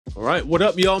All right, what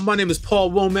up, y'all? My name is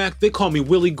Paul Womack. They call me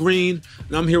Willie Green,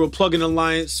 and I'm here with Plugin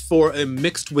Alliance for a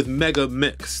mixed with mega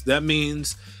mix. That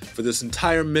means for this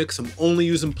entire mix, I'm only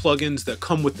using plugins that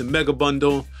come with the mega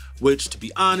bundle, which, to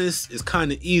be honest, is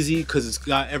kind of easy because it's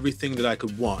got everything that I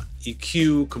could want.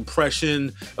 EQ,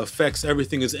 compression, effects,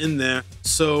 everything is in there.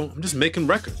 So I'm just making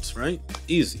records, right?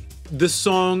 Easy. This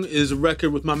song is a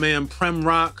record with my man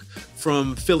Premrock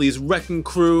from Philly's Wrecking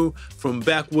Crew, from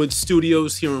Backwoods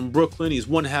Studios here in Brooklyn. He's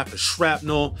one half of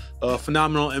Shrapnel, a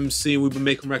phenomenal MC. We've been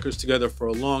making records together for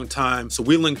a long time. So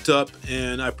we linked up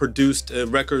and I produced a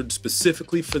record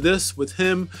specifically for this with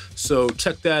him. So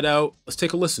check that out. Let's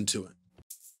take a listen to it.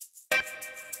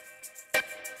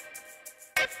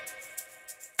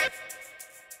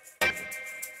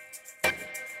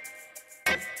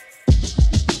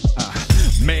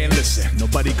 Man, listen,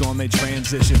 nobody gonna make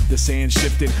transition. The sand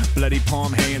shifting, bloody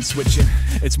palm hand switching.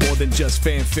 It's more than just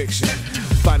fan fiction.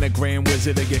 Find a grand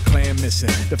wizard or get clan missing.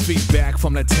 The feedback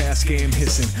from the task game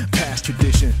hissing. Past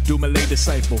tradition, do Malay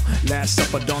disciple. Last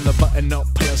supper, don the button up.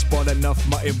 Plus, bought enough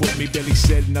mutton with me. Billy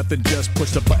said nothing, just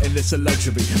push the button, it's a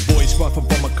luxury. Boys rough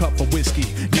up from a cup of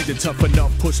whiskey. Need to toughen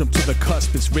up, push them to the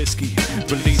cusp, it's risky.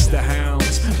 Release the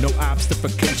hounds, no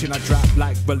obstification. I drop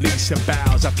like release and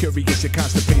bows. I'm curious, your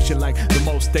constipation like the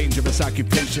most dangerous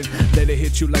occupation. Let it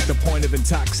hit you like the point of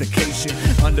intoxication.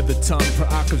 Under the tongue, per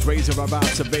Occam's razor of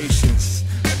observations.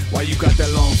 Why you got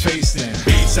that long face then?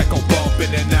 Beats I gon' bump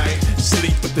in the night.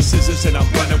 Sleep with the scissors and I'm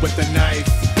running with the knife.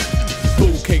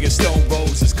 Bouquet of stone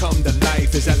roses come to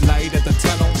life. Is that light at the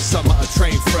tunnel? Summer a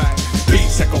train frack.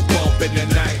 Beats I gon' bump in the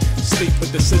night. Sleep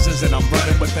with the scissors and I'm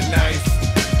running with the knife.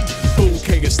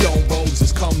 Bouquet of stone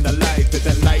roses come to life. Is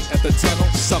that light at the tunnel?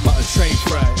 Summer a train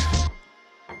frack.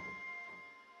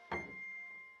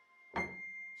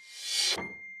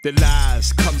 The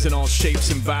lies comes in all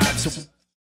shapes and vibes.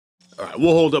 All right,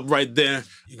 we'll hold up right there.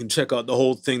 You can check out the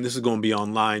whole thing. This is going to be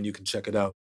online. You can check it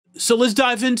out. So let's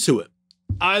dive into it.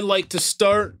 I like to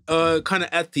start kind of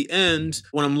at the end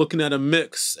when I'm looking at a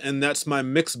mix, and that's my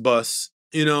mix bus.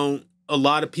 You know, a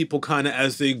lot of people kind of,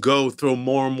 as they go, throw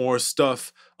more and more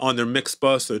stuff on their mix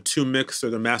bus or two mix or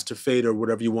their master fade or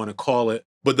whatever you want to call it.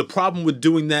 But the problem with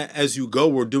doing that as you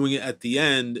go or doing it at the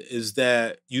end is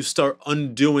that you start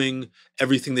undoing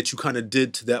everything that you kind of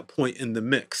did to that point in the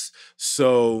mix.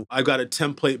 So I've got a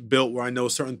template built where I know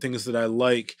certain things that I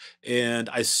like, and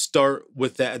I start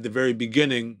with that at the very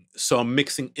beginning. So I'm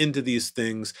mixing into these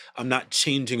things. I'm not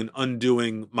changing and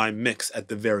undoing my mix at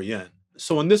the very end.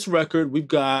 So on this record, we've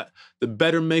got the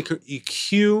Better Maker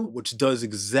EQ, which does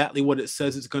exactly what it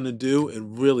says it's going to do. It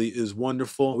really is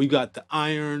wonderful. We got the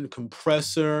Iron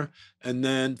compressor, and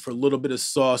then for a little bit of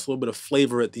sauce, a little bit of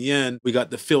flavor at the end, we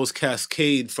got the Phil's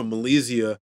Cascade from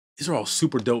Malaysia. These are all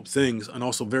super dope things and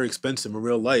also very expensive in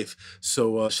real life.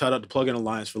 So shout out to Plugin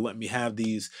Alliance for letting me have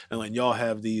these and letting y'all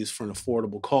have these for an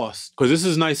affordable cost, because this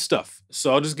is nice stuff.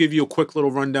 So I'll just give you a quick little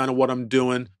rundown of what I'm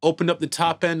doing. Opened up the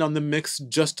top end on the mix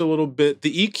just a little bit.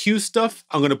 The EQ stuff,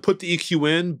 I'm going to put the EQ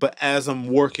in, but as I'm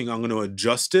working, I'm going to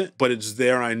adjust it. But it's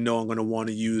there. I know I'm going to want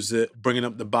to use it. Bringing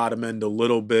up the bottom end a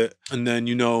little bit. And then,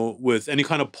 you know, with any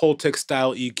kind of Pultec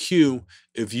style EQ,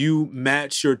 if you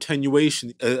match your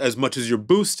attenuation as much as you're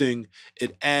boosting,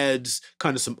 it adds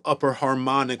kind of some upper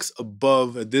harmonics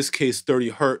above, in this case, 30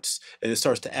 hertz, and it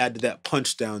starts to add to that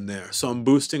punch down there. So I'm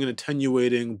boosting and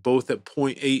attenuating both at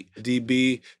 0.8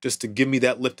 dB just to give me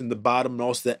that lift in the bottom and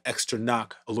also that extra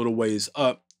knock a little ways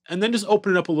up. And then just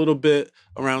open it up a little bit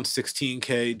around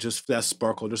 16K, just for that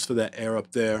sparkle, just for that air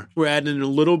up there. We're adding in a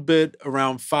little bit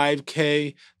around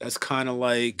 5K. That's kind of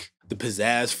like the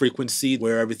pizzazz frequency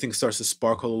where everything starts to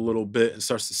sparkle a little bit and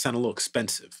starts to sound a little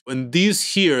expensive. And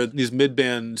these here, these mid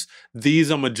bands, these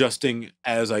I'm adjusting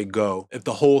as I go. If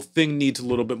the whole thing needs a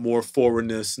little bit more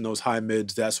forwardness in those high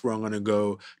mids, that's where I'm gonna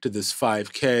go to this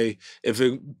 5K. If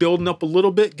it building up a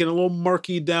little bit, getting a little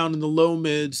murky down in the low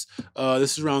mids,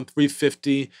 this is around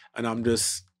 350, and I'm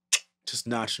just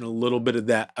notching a little bit of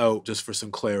that out just for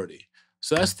some clarity.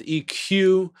 So that's the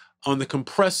EQ. On the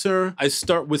compressor, I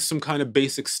start with some kind of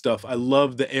basic stuff. I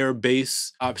love the air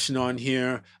bass option on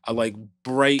here. I like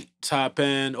bright top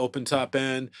end, open top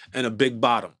end, and a big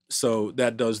bottom. So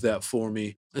that does that for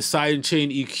me. The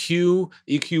sidechain EQ,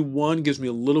 EQ1 gives me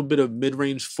a little bit of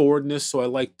mid-range forwardness, so I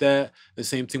like that. The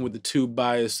same thing with the tube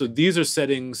bias. So these are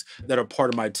settings that are part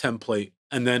of my template.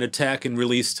 And then attack and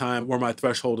release time, where my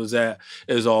threshold is at,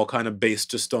 is all kind of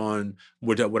based just on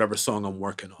whatever song I'm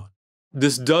working on.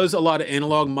 This does a lot of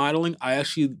analog modeling. I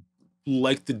actually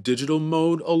like the digital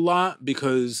mode a lot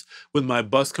because with my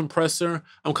bus compressor,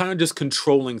 I'm kind of just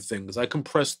controlling things. I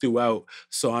compress throughout,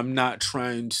 so I'm not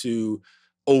trying to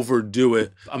overdo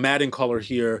it. I'm adding color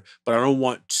here, but I don't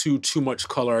want too much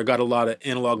color. I got a lot of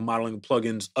analog modeling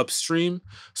plugins upstream.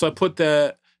 So I put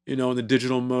that, you know, in the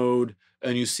digital mode,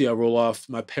 and you see I roll off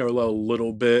my parallel a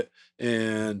little bit,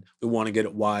 and we want to get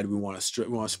it wide. We want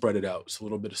to spread it out. So a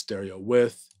little bit of stereo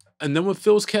width. And then with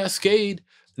Phil's Cascade,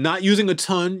 not using a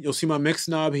ton. You'll see my mix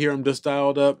knob here. I'm just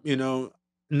dialed up, you know,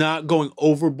 not going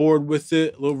overboard with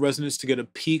it. A little resonance to get a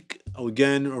peak,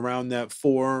 again, around that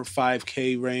 4 or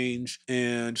 5K range,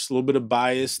 and just a little bit of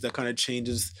bias that kind of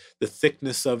changes the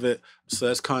thickness of it. So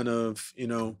that's kind of, you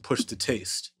know, push to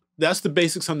taste. That's the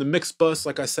basics on the mix bus.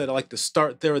 Like I said, I like to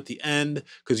start there at the end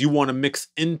because you want to mix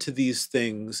into these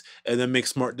things and then make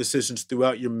smart decisions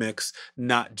throughout your mix,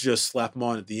 not just slap them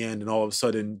on at the end and all of a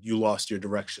sudden you lost your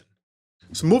direction.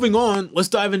 So moving on, let's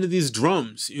dive into these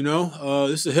drums, you know?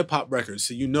 This is a hip-hop record,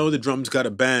 so you know the drums got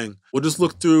a bang. We'll just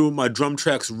look through my drum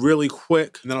tracks really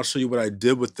quick, and then I'll show you what I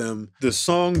did with them. The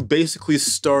song basically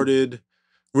started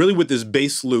really with this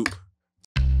bass loop.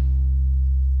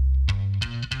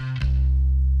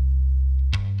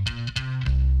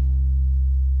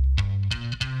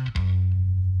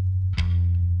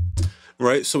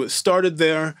 Right, so it started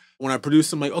there. When I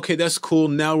produced, I'm like, okay, that's cool.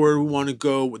 Now where we want to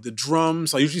go with the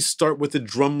drums. I usually start with the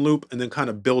drum loop and then kind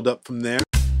of build up from there.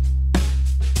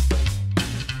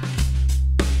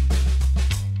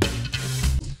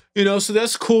 You know, so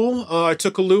that's cool. I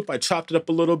took a loop, I chopped it up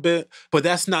a little bit, but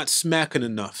that's not smacking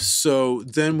enough. So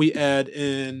then we add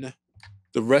in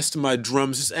the rest of my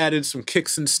drums. Just added some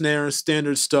kicks and snares,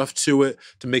 standard stuff to it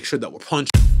to make sure that we're punching.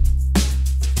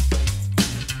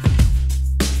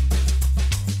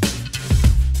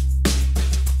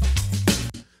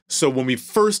 So when we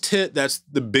first hit, that's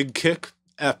the big kick,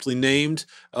 aptly named,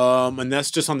 and that's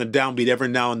just on the downbeat every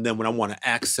now and then when I want to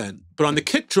accent. But on the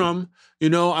kick drum, you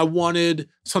know, I wanted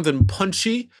something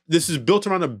punchy. This is built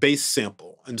around a bass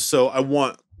sample, and so I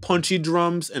want punchy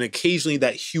drums and occasionally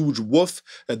that huge woof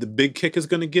that the big kick is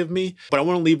going to give me. But I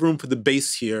want to leave room for the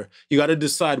bass here. You got to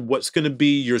decide what's going to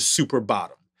be your super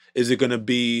bottom. Is it going to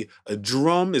be a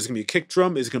drum? Is it going to be a kick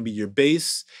drum? Is it going to be your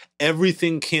bass?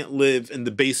 Everything can't live in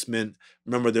the basement.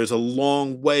 Remember, there's a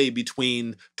long way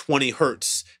between 20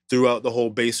 hertz throughout the whole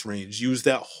bass range. Use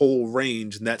that whole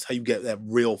range, and that's how you get that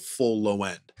real full low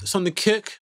end. So on the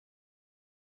kick,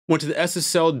 went to the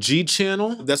SSL-G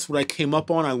channel. That's what I came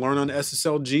up on. I learned on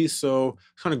SSL-G, so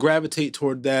kind of gravitate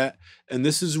toward that. And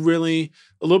this is really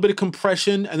a little bit of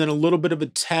compression and then a little bit of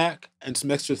attack and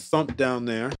some extra thump down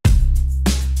there.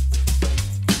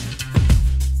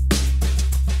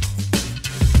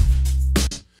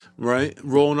 Right,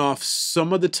 rolling off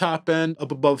some of the top end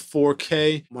up above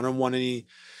 4K. I don't want any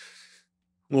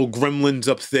little gremlins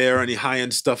up there, any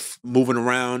high-end stuff moving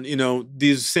around. You know,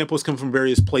 these samples come from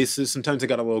various places. Sometimes they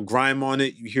got a little grime on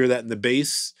it. You hear that in the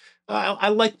bass. I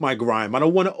like my grime. I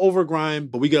don't want to over-grime,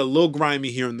 but we get a little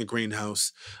grimy here in the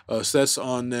greenhouse. So that's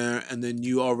on there. And then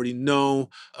you already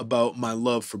know about my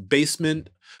love for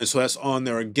basement. And so that's on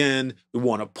there again. We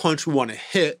want to punch, we want to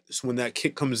hit. So when that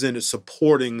kick comes in, it's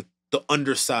supporting the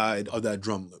underside of that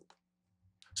drum loop.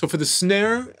 So for the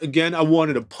snare, again, I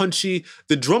wanted a punchy.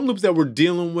 The drum loop that we're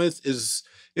dealing with is,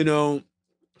 you know,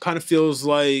 kind of feels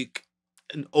like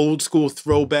an old school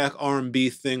throwback R&B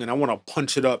thing, and I want to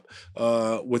punch it up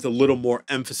with a little more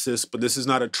emphasis, but this is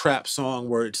not a trap song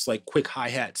where it's like quick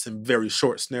hi-hats and very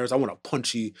short snares. I want a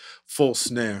punchy full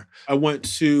snare. I went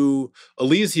to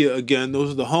Elysia again,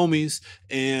 those are the homies,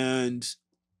 and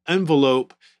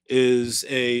Envelope is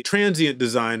a transient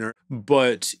designer,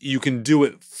 but you can do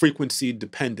it frequency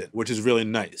dependent, which is really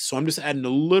nice. So I'm just adding a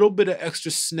little bit of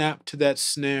extra snap to that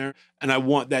snare, and I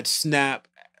want that snap,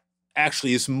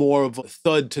 actually it's more of a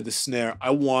thud to the snare. I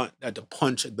want that to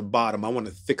punch at the bottom. I want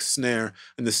a thick snare,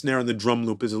 and the snare on the drum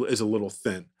loop is a little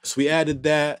thin. So we added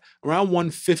that around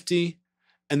 150,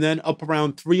 and then up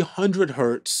around 300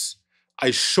 hertz, I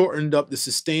shortened up the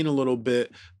sustain a little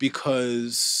bit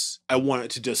because I want it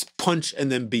to just punch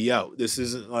and then be out. This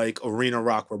isn't like arena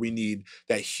rock where we need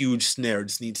that huge snare. It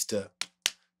just needs to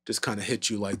just kind of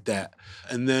hit you like that.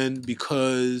 And then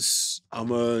because I'm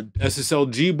a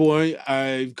SSL-G boy,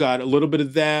 I've got a little bit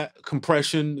of that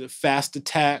compression, fast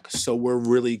attack. So we're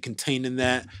really containing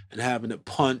that and having it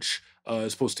punch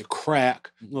as opposed to crack.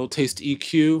 A little taste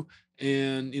EQ,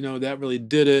 and you know, that really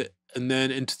did it. And then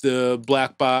into the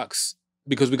black box,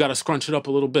 because we got to scrunch it up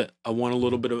a little bit. I want a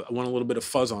little bit of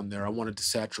fuzz on there. I want it to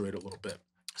saturate a little bit.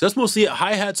 So that's mostly it.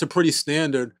 Hi-hats are pretty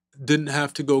standard. Didn't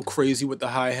have to go crazy with the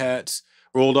hi-hats.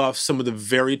 Rolled off some of the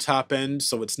very top end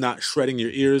so it's not shredding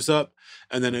your ears up.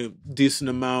 And then a decent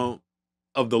amount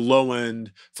of the low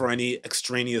end for any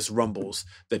extraneous rumbles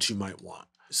that you might want.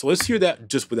 So let's hear that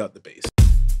just without the bass.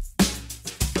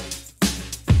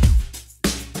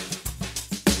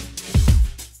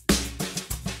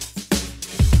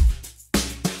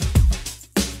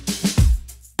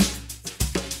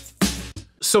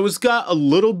 So it's got a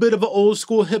little bit of an old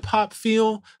school hip hop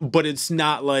feel, but it's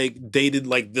not like dated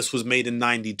like this was made in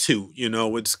 92. You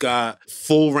know, it's got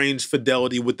full range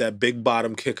fidelity with that big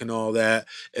bottom kick and all that.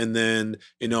 And then,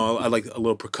 you know, I like a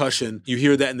little percussion. You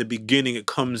hear that in the beginning, it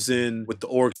comes in with the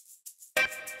org.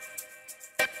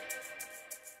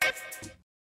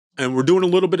 And we're doing a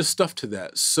little bit of stuff to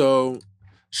that. So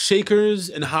shakers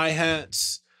and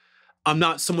hi-hats. I'm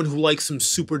not someone who likes them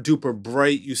super duper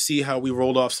bright. You see how we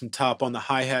rolled off some top on the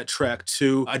hi-hat track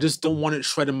too. I just don't want it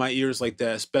shredding my ears like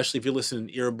that, especially if you're listening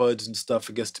to earbuds and stuff,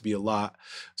 it gets to be a lot.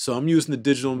 So I'm using the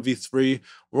digital V3,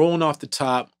 rolling off the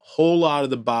top, whole lot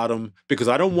of the bottom, because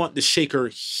I don't want the shaker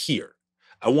here.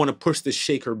 I want to push the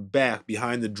shaker back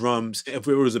behind the drums. If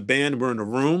it was a band, we're in a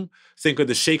room, think of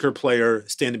the shaker player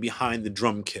standing behind the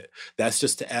drum kit. That's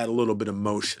just to add a little bit of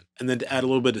motion. And then to add a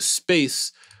little bit of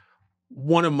space,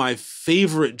 one of my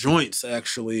favorite joints,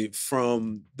 actually,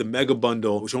 from the Mega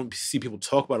Bundle, which I don't see people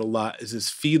talk about a lot, is this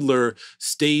Fiedler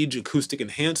stage acoustic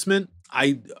enhancement.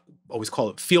 I always call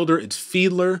it Fielder. It's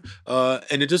Fiedler,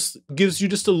 and it just gives you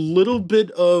just a little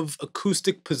bit of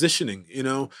acoustic positioning. You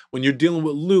know, when you're dealing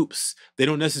with loops, they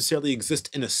don't necessarily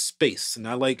exist in a space, and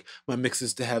I like my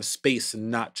mixes to have space and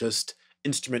not just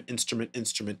instrument, instrument,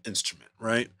 instrument, instrument,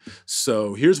 right?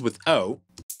 So here's without.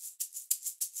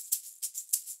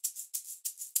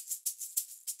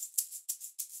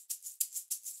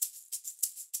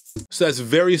 So that's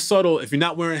very subtle. If you're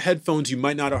not wearing headphones, you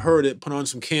might not have heard it. Put on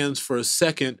some cans for a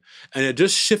second, and it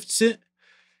just shifts it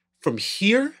from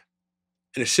here,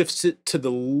 and it shifts it to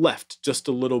the left just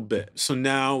a little bit. So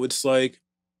now it's like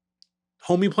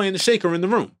homie playing the shaker in the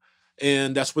room,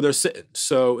 and that's where they're sitting.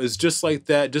 So it's just like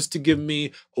that, just to give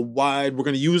me a wide, we're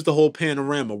gonna use the whole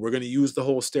panorama. We're gonna use the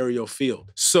whole stereo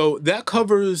field. So that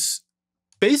covers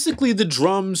basically the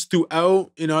drums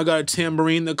throughout. You know, I got a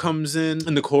tambourine that comes in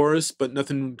the chorus, but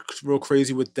nothing real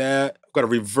crazy with that. I've got a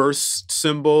reverse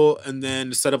cymbal, and then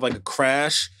instead of like a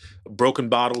crash, a broken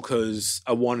bottle, because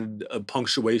I wanted a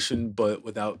punctuation, but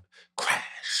without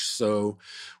crash. So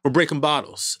we're breaking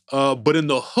bottles. But in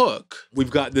the hook, we've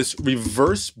got this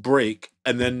reverse break,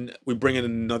 and then we bring in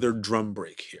another drum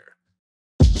break here.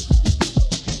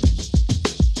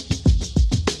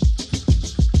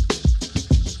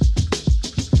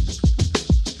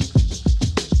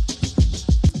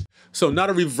 So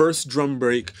not a reverse drum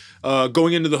break.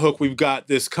 Going into the hook, we've got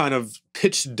this kind of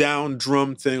pitched down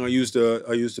drum thing. I used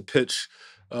a pitch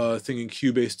thing in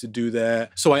Cubase to do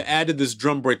that. So I added this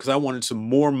drum break because I wanted some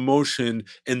more motion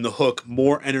in the hook,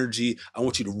 more energy. I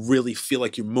want you to really feel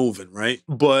like you're moving, right?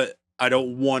 But I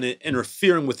don't want it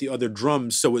interfering with the other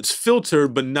drums. So it's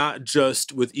filtered, but not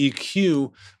just with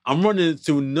EQ. I'm running it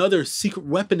through another secret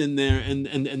weapon in there, and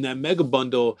that Mega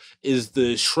Bundle is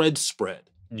the shred spread.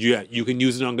 Yeah, you can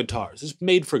use it on guitars. It's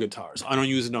made for guitars. I don't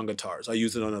use it on guitars. I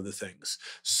use it on other things.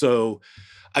 So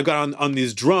I've got on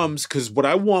these drums, because what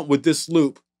I want with this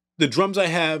loop, the drums I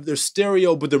have, they're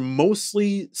stereo, but they're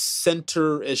mostly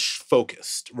center-ish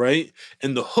focused, right?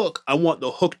 And the hook, I want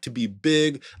the hook to be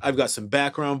big. I've got some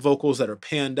background vocals that are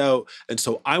panned out. And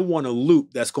so I want a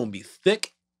loop that's going to be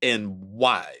thick and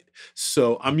wide.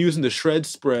 So I'm using the shred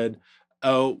spread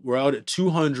out. We're out at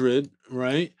 200,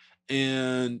 right?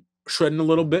 And shredding a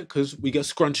little bit because we get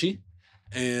scrunchy.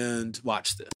 And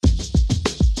watch this.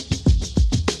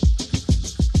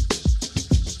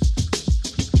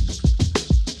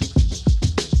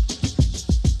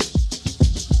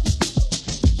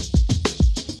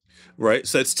 Right,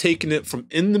 so it's taking it from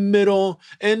in the middle,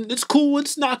 and it's cool,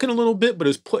 it's knocking a little bit, but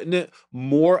it's putting it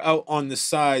more out on the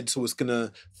side, so it's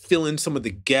gonna fill in some of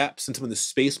the gaps and some of the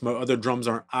space my other drums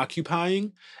aren't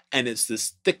occupying, and it's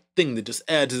this thick thing that just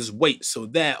adds this weight, so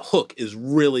that hook is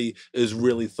really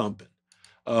thumping.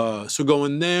 So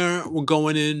going there, we're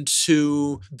going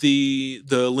into the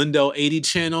Lindell 80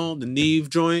 channel, the Neve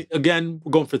joint. Again,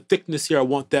 we're going for thickness here. I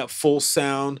want that full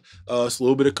sound. So a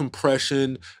little bit of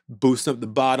compression, boosting up the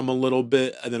bottom a little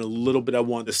bit, and then a little bit I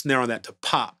want the snare on that to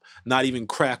pop. Not even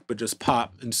crack, but just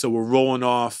pop. And so we're rolling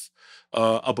off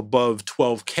up above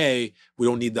 12K. We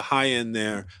don't need the high end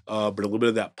there, but a little bit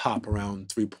of that pop around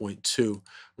 3.2,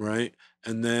 right?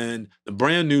 And then the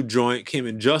brand new joint came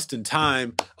in just in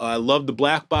time. I love the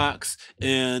black box,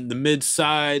 and the mid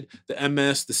side, the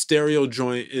MS, the stereo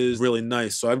joint is really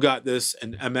nice. So I've got this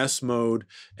in MS mode,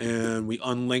 and we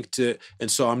unlinked it.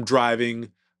 And so I'm driving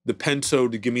the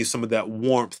Pento to give me some of that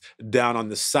warmth down on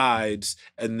the sides,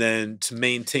 and then to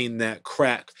maintain that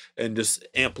crack and just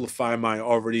amplify my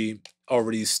already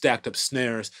stacked up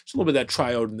snares. Just a little bit of that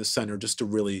triode in the center just to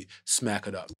really smack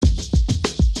it up.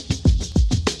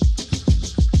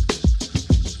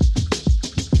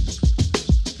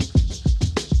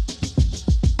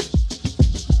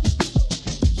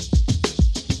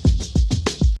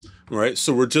 right,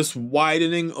 so we're just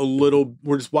widening a little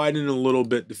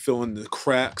bit to fill in the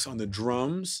cracks on the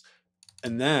drums,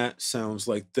 and that sounds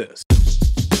like this.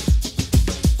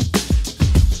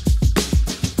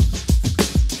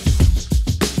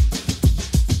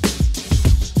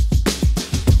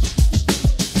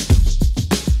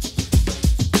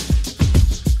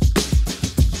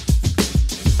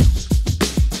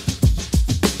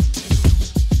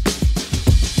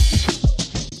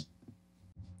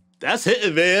 That's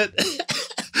hitting, man.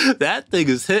 That thing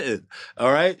is hitting.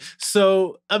 All right.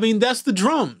 So, I mean, that's the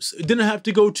drums. It didn't have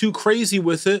to go too crazy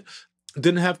with it.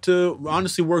 Didn't have to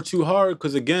honestly work too hard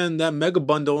because, again, that mega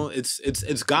bundle, it's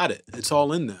got it. It's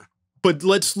all in there. But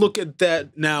let's look at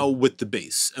that now with the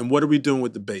bass. And what are we doing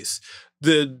with the bass?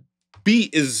 The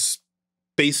beat is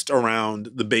based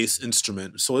around the bass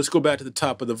instrument. So let's go back to the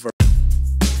top of the verse.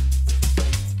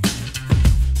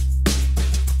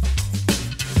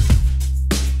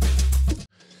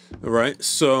 All right,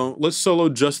 so let's solo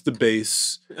just the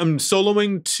bass. I'm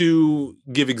soloing to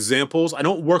give examples. I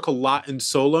don't work a lot in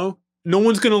solo. No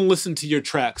one's gonna listen to your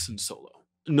tracks in solo.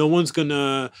 No one's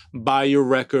gonna buy your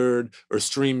record or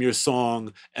stream your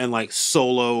song and like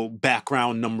solo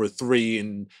background number 3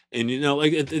 and you know,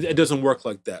 like it doesn't work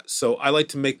like that. So I like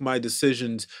to make my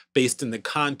decisions based in the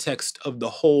context of the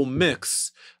whole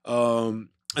mix, and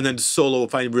then solo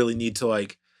if I really need to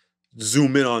like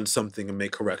zoom in on something and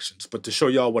make corrections. But to show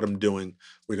y'all what I'm doing,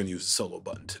 we're gonna use the solo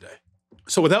button today.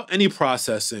 So without any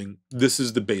processing, this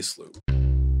is the bass loop.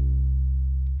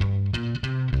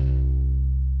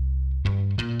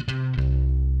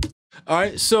 All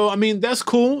right, so I mean, that's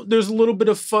cool. There's a little bit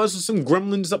of fuzz with some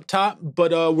gremlins up top,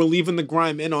 but we're leaving the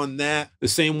grime in on that. The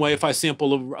same way if I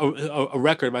sample a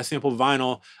record, if I sample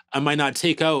vinyl, I might not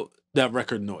take out that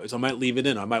record noise. I might leave it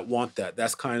in. I might want that.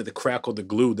 That's kind of the crackle, the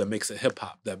glue that makes it hip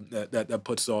hop, that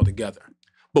puts it all together.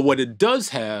 But what it does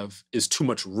have is too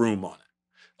much room on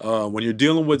it. When you're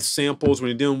dealing with samples, when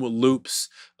you're dealing with loops,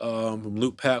 from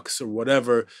loop packs or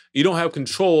whatever, you don't have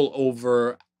control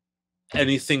over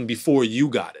anything before you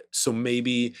got it. So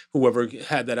maybe whoever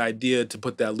had that idea to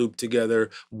put that loop together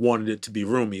wanted it to be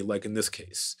roomy, like in this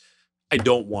case. I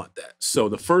don't want that. So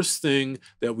the first thing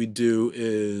that we do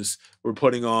is we're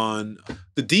putting on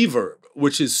the deverb,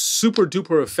 which is super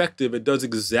duper effective. It does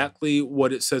exactly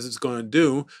what it says it's going to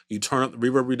do. You turn up the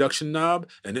reverb reduction knob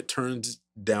and it turns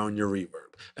down your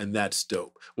reverb. And that's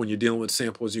dope. When you're dealing with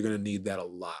samples, you're going to need that a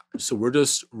lot. So we're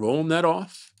just rolling that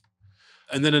off.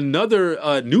 And then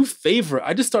another new favorite,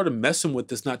 I just started messing with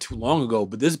this not too long ago,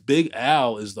 but this Big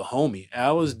Al is the homie.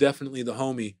 Al is definitely the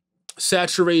homie.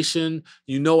 Saturation,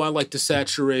 you know I like to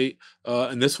saturate,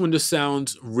 and this one just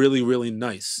sounds really, really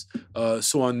nice.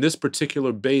 So on this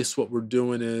particular bass, what we're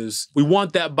doing is we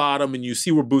want that bottom, and you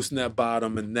see we're boosting that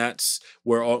bottom, and that's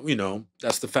where all, you know,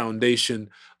 that's the foundation.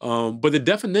 But the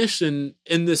definition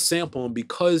in this sample,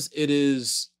 because it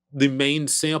is the main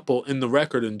sample in the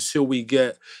record until we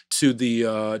get to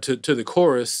the to the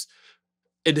chorus,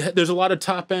 there's a lot of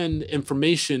top end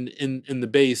information in the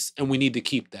bass, and we need to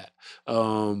keep that.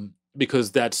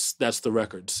 Because that's the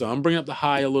record. So I'm bringing up the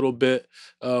high a little bit.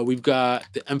 We've got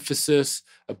the emphasis.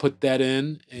 I put that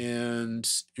in, and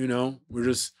you know,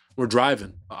 we're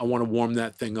driving. I want to warm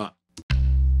that thing up.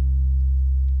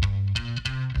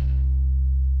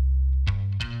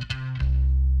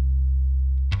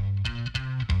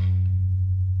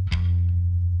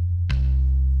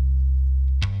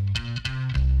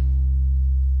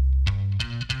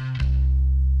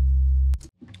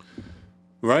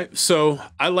 Right, so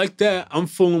I like that. I'm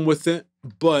fooling with it,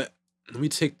 but let me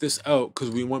take this out because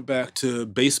we went back to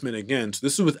basement again. So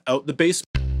this is without the basement.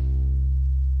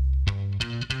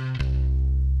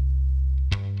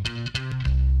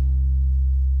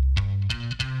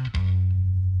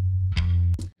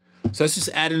 So that's just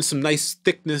adding some nice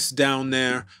thickness down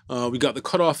there. We got the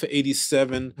cutoff at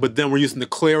 87, but then we're using the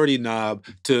clarity knob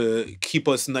to keep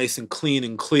us nice and clean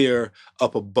and clear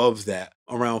up above that,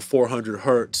 around 400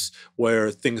 hertz,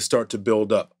 where things start to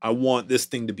build up. I want this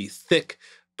thing to be thick,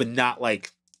 but not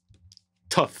like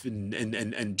tough and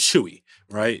chewy,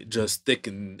 right? Just thick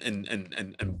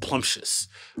and plumptious.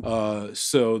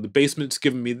 So the basement's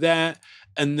giving me that.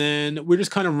 And then we're just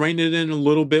kind of reining it in a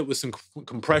little bit with some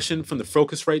compression from the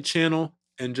Focusrite channel,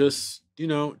 and just, you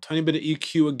know, tiny bit of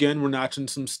EQ again. We're notching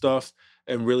some stuff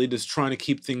and really just trying to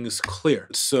keep things clear.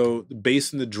 So the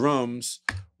bass and the drums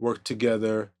work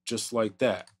together just like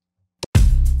that.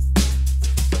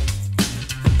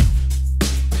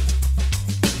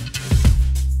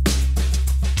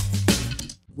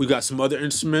 We got some other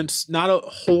instruments, not a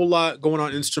whole lot going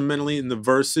on instrumentally in the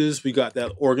verses. We got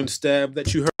that organ stab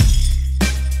that you heard.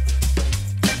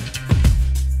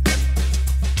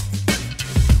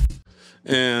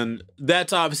 And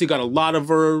that's obviously got a lot of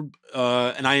verb,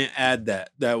 and I didn't add that.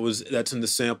 That's in the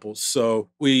samples. So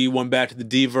we went back to the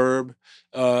D verb.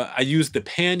 I used the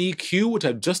pan EQ, which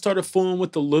I've just started fooling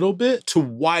with a little bit, to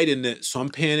widen it. So I'm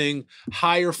panning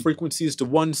higher frequencies to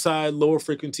one side, lower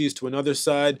frequencies to another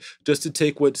side, just to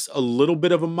take what's a little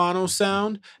bit of a mono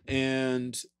sound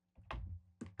and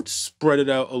spread it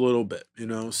out a little bit, you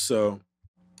know? So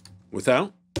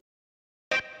without.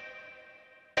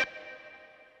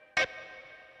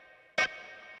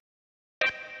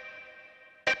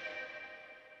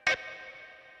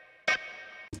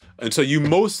 And so you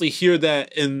mostly hear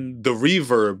that in the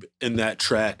reverb in that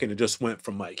track, and it just went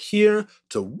from like here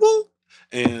to whoop,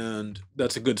 and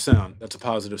that's a good sound. That's a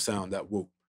positive sound, that whoop.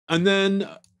 And then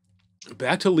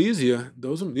back to Elysia.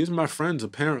 These are my friends,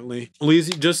 apparently.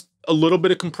 Elysia, just a little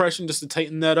bit of compression just to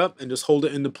tighten that up and just hold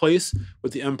it into place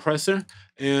with the compressor,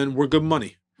 and we're good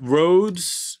money.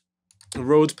 Rhodes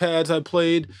pads I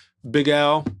played. Big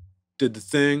Al did the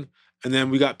thing. And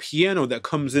then we got piano that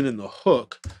comes in the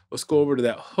hook. Let's go over to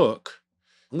that hook.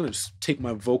 I'm gonna just take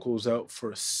my vocals out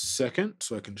for a second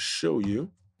so I can show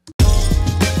you.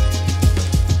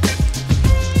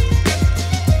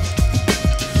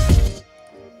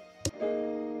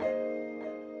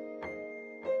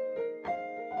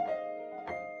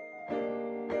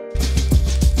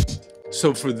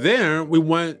 So for there, we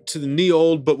went to the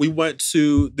knee-old, but we went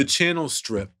to the channel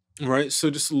strip. Right, so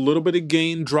just a little bit of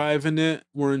gain driving it.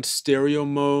 We're in stereo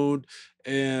mode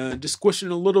and just squishing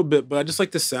a little bit, but I just like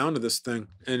the sound of this thing.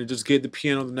 And it just gave the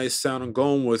piano the nice sound I'm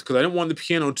going with, because I didn't want the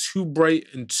piano too bright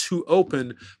and too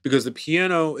open, because the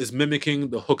piano is mimicking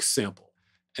the hook sample.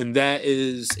 And that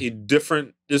is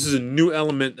this is a new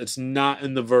element that's not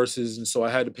in the verses, and so I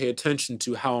had to pay attention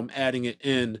to how I'm adding it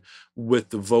in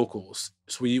with the vocals.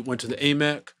 So we went to the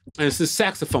AMAC, and it's this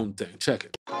saxophone thing, check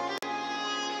it.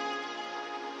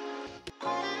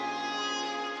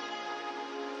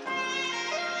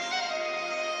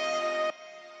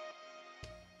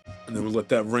 And then we'll let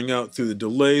that ring out through the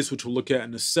delays, which we'll look at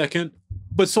in a second.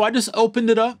 But so I just opened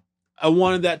it up. I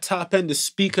wanted that top end to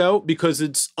speak out because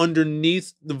it's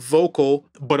underneath the vocal,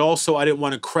 but also I didn't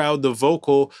want to crowd the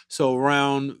vocal. So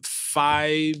around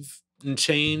 5 and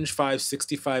change,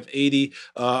 560, 580,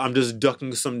 I'm just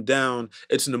ducking some down.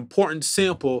 It's an important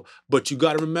sample, but you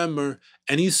got to remember,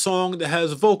 any song that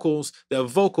has vocals, that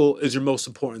vocal is your most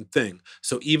important thing.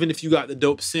 So even if you got the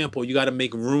dope sample, you got to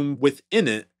make room within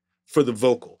it for the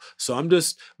vocal. So I'm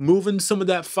just moving some of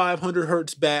that 500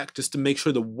 hertz back just to make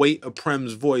sure the weight of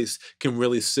Prem's voice can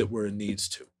really sit where it needs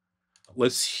to.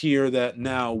 Let's hear that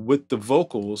now with the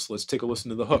vocals. Let's take a listen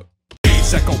to the hook.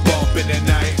 Beats echo bump in the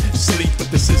night, sleep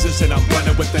with the scissors and I'm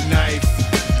running with the knife.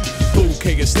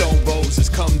 Bouquet of stone roses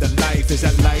come to life. Is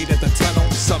that light at the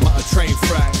tunnel? Summer a train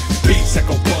frack. Beats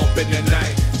echo bump in the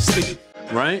night, sleep.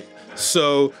 Right?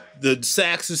 So the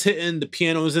sax is hitting, the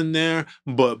piano's in there,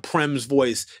 but Prem's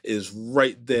voice is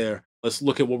right there. Let's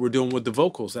look at what we're doing with the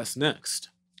vocals. That's next.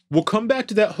 We'll come back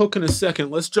to that hook in a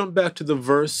second. Let's jump back to the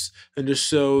verse and just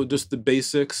show just the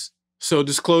basics. So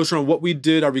disclosure on what we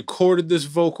did. I recorded this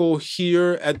vocal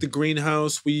here at the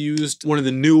greenhouse. We used one of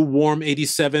the new Warm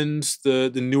 87s,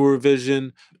 the newer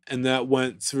version, and that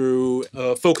went through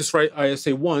Focusrite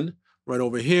ISA 1 right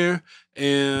over here,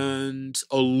 and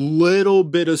a little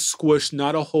bit of squish,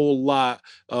 not a whole lot,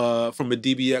 from a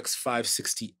DBX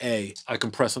 560A. I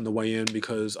compress on the way in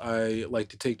because I like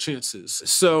to take chances.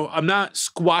 So I'm not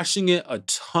squashing it a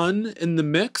ton in the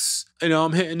mix. You know,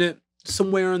 I'm hitting it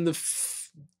somewhere in the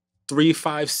 3,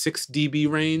 5, 6 dB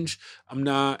range. I'm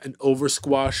not an over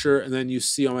squasher. And then you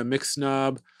see on my mix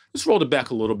knob, just rolled it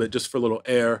back a little bit just for a little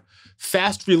air.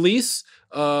 Fast release.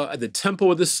 At the tempo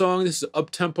of this song, this is an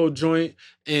up-tempo joint,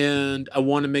 and I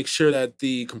want to make sure that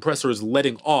the compressor is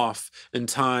letting off in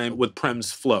time with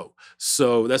Prem's flow.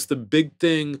 So that's the big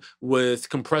thing with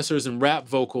compressors and rap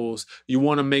vocals. You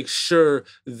want to make sure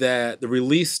that the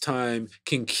release time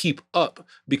can keep up,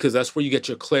 because that's where you get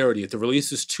your clarity. If the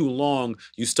release is too long,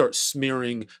 you start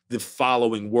smearing the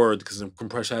following word because the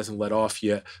compressor hasn't let off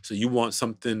yet. So you want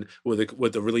something with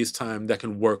a release time that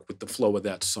can work with the flow of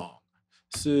that song.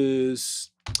 This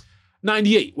is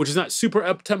 98, which is not super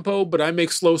up-tempo, but I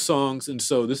make slow songs, and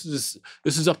so this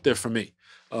is up there for me.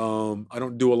 I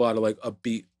don't do a lot of like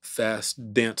upbeat,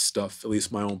 fast dance stuff, at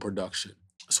least my own production.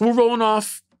 So we're rolling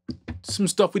off some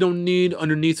stuff we don't need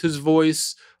underneath his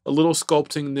voice, a little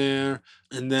sculpting there,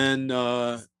 and then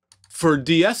for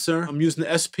de-esser, I'm using the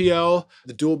SPL,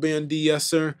 the dual band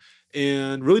de-esser,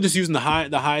 and really just using the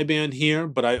high band here,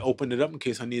 but I opened it up in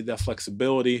case I need that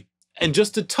flexibility. and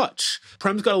just a touch.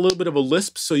 Prem's got a little bit of a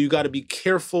lisp, so you got to be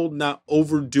careful not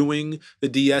overdoing the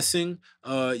de-essing.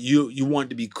 You want it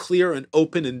to be clear and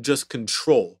open and just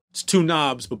control. It's 2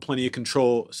 knobs, but plenty of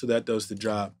control, so that does the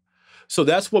job. So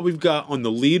that's what we've got on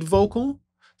the lead vocal.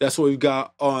 That's what we've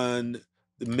got on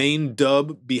the main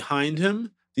dub behind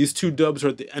him. These 2 dubs are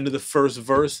at the end of the first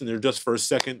verse, and they're just for a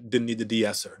second, didn't need the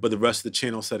de-esser. But the rest of the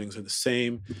channel settings are the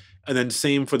same. And then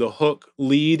same for the hook,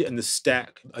 lead, and the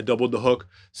stack. I doubled the hook,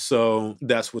 so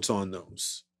that's what's on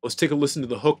those. Let's take a listen to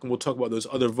the hook, and we'll talk about those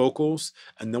other vocals,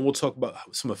 and then we'll talk about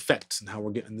some effects and how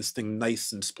we're getting this thing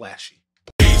nice and splashy.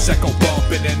 I go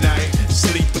bump in the night,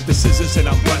 sleep with the scissors, and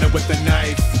I'm running with the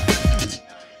knife.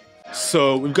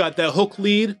 So we've got that hook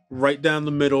lead right down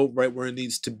the middle, right where it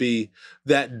needs to be.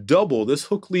 That double, this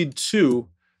hook lead 2,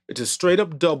 it's a straight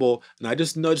up double, and I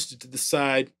just nudged it to the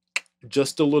side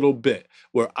just a little bit,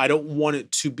 where I don't want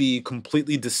it to be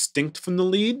completely distinct from the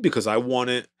lead because I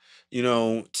want it, you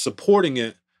know, supporting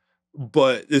it.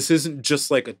 But this isn't just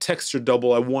like a texture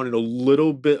double. I wanted a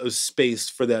little bit of space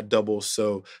for that double.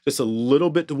 So just a little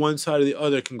bit to one side or the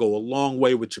other can go a long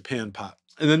way with your pan pop.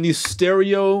 And then these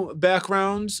stereo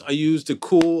backgrounds, I used a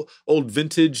cool old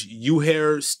vintage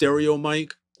U-Hair stereo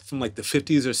mic from like the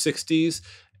 50s or 60s.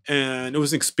 And it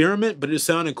was an experiment, but it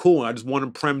sounded cool. I just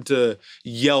wanted Prem to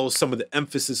yell some of the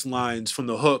emphasis lines from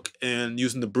the hook, and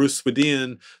using the Bruce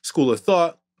Swedian school of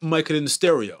thought, mic it in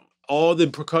stereo. All the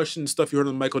percussion stuff you heard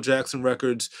on the Michael Jackson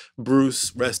records,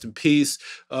 Bruce, rest in peace,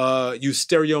 used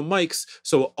stereo mics,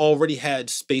 so it already had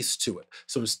space to it.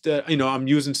 So instead, you know, I'm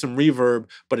using some reverb,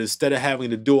 but instead of having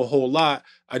to do a whole lot,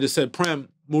 I just said, Prem,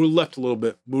 move to the left a little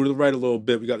bit, move to the right a little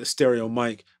bit. We got the stereo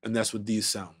mic, and that's what these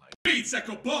sound like. Beats like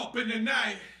a bump in the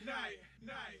night,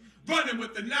 running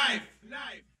with the knife.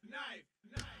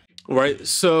 Right,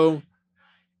 so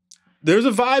there's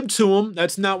a vibe to them.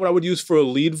 That's not what I would use for a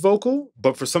lead vocal,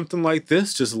 but for something like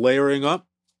this, just layering up,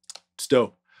 it's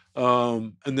dope.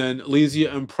 And then Elysia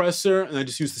and Compressor, and I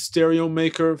just used the stereo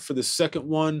maker for the second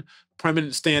one. Prem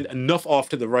didn't stand enough off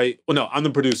to the right. Well, no, I'm the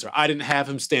producer. I didn't have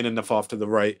him stand enough off to the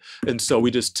right, and so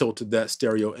we just tilted that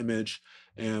stereo image,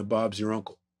 and Bob's your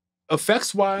uncle.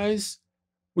 Effects-wise,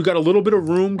 we got a little bit of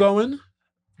room going,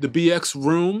 the BX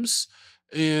rooms,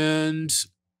 and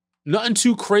nothing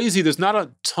too crazy. There's not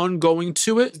a ton going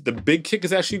to it. The big kick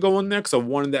is actually going there because I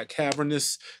wanted that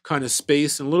cavernous kind of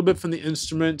space, and a little bit from the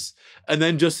instruments, and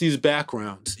then just these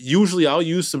backgrounds. Usually I'll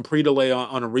use some pre-delay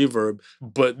on a reverb,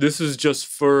 but this is just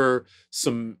for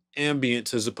some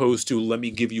ambience as opposed to let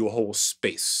me give you a whole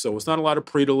space. So it's not a lot of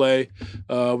pre-delay.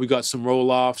 We got some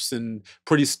roll-offs and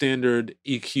pretty standard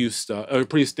EQ stuff, or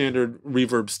pretty standard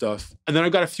reverb stuff. And then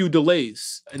I've got a few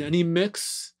delays. In any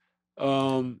mix,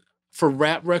 for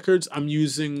rap records, I'm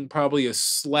using probably a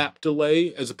slap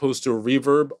delay as opposed to a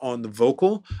reverb on the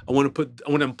vocal. I want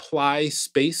to imply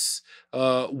space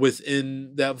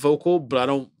within that vocal, but I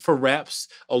don't, for raps,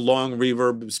 a long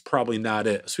reverb is probably not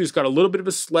it. So he's got a little bit of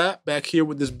a slap back here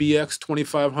with this BX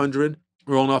 2500,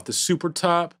 rolling off the super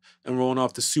top and rolling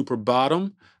off the super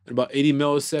bottom in about 80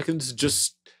 milliseconds.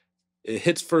 Just, it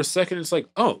hits for a second, it's like,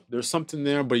 oh, there's something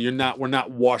there, but we're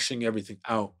not washing everything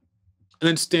out. And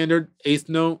then standard 8th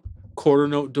note, quarter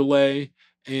note delay,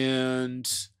 and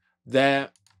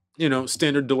that, you know,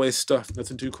 standard delay stuff.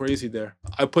 Nothing too crazy there.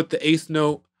 I put the 8th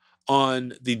note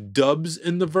on the dubs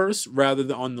in the verse rather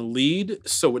than on the lead,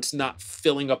 so it's not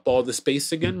filling up all the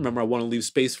space again. Remember, I want to leave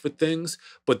space for things,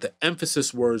 but the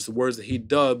emphasis words, the words that he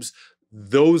dubs,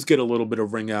 those get a little bit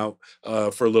of ring out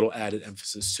for a little added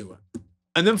emphasis to it.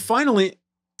 And then finally,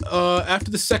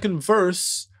 after the second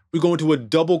verse, we go into a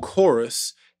double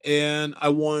chorus, and I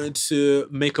wanted to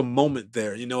make a moment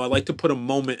there. You know, I like to put a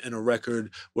moment in a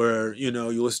record where, you know,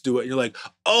 you listen to it and you're like,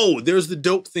 oh, there's the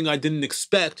dope thing I didn't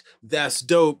expect. That's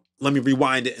dope. Let me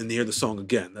rewind it and hear the song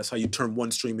again. That's how you turn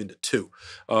one stream into two.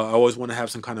 I always want to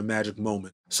have some kind of magic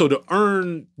moment. So to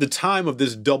earn the time of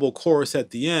this double chorus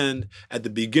at the end, at the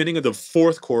beginning of the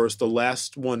fourth chorus, the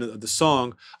last one of the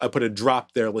song, I put a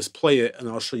drop there. Let's play it, and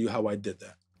I'll show you how I did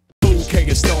that. Bouquet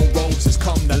of stone roses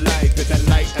come to life at the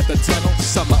light at the tunnel,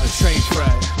 summer a train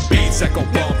track. Beats that go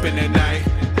bump in the night,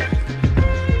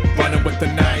 running with the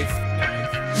knife.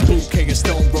 Bouquet of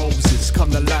stone roses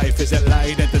come to life as that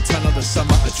light at the tunnel, the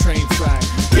summer a train track.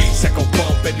 Beats that go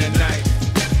bump in the night.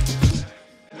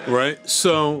 Right,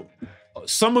 so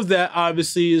some of that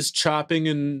obviously is chopping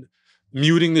and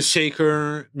muting the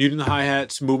shaker, muting the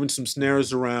hi-hats, moving some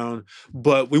snares around,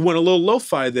 but we went a little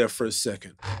lo-fi there for a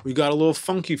second. We got a little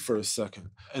funky for a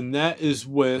second, and that is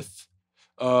with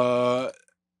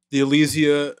the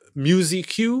Elysia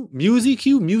Music, the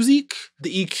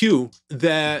EQ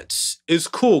that is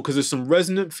cool because there's some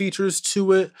resonant features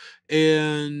to it,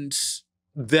 and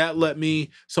that let me,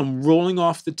 so I'm rolling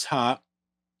off the top,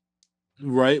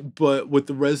 right? But with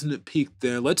the resonant peak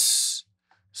there, let's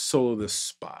solo this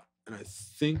spot. And I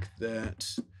think that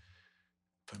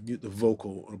if I mute the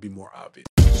vocal, it'll be more obvious.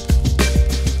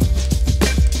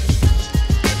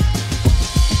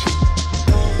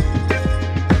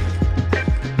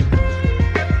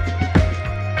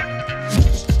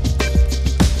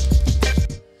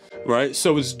 Right,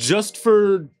 so it's just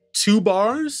for 2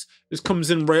 bars. This comes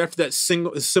in right after that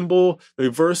cymbal. The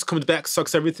reverse comes back,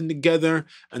 sucks everything together,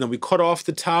 and then we cut off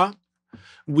the top.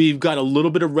 We've got a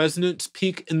little bit of resonance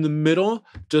peak in the middle,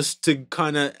 just to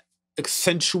kind of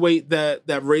accentuate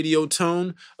that radio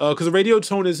tone, because the radio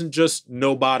tone isn't just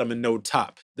no bottom and no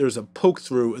top. There's a poke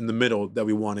through in the middle that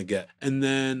we want to get, and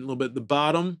then a little bit at the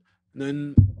bottom, and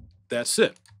then that's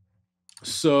it.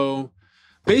 So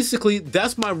basically,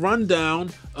 that's my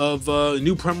rundown of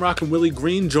new Premrock and Willie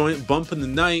Green joint, Bump in the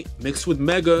Night, mixed with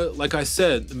Mega. Like I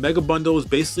said, the Mega Bundle has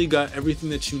basically got everything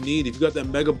that you need. If you got that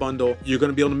Mega Bundle, you're going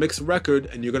to be able to mix a record,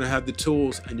 and you're going to have the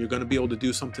tools, and you're going to be able to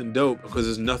do something dope, because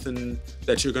there's nothing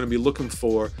that you're going to be looking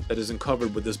for that isn't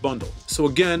covered with this bundle. So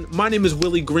again, my name is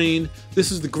Willie Green.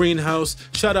 This is The Greenhouse.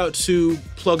 Shout out to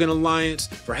Plugin Alliance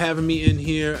for having me in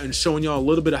here and showing y'all a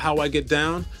little bit of how I get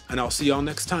down, and I'll see y'all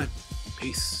next time.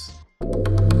 Peace.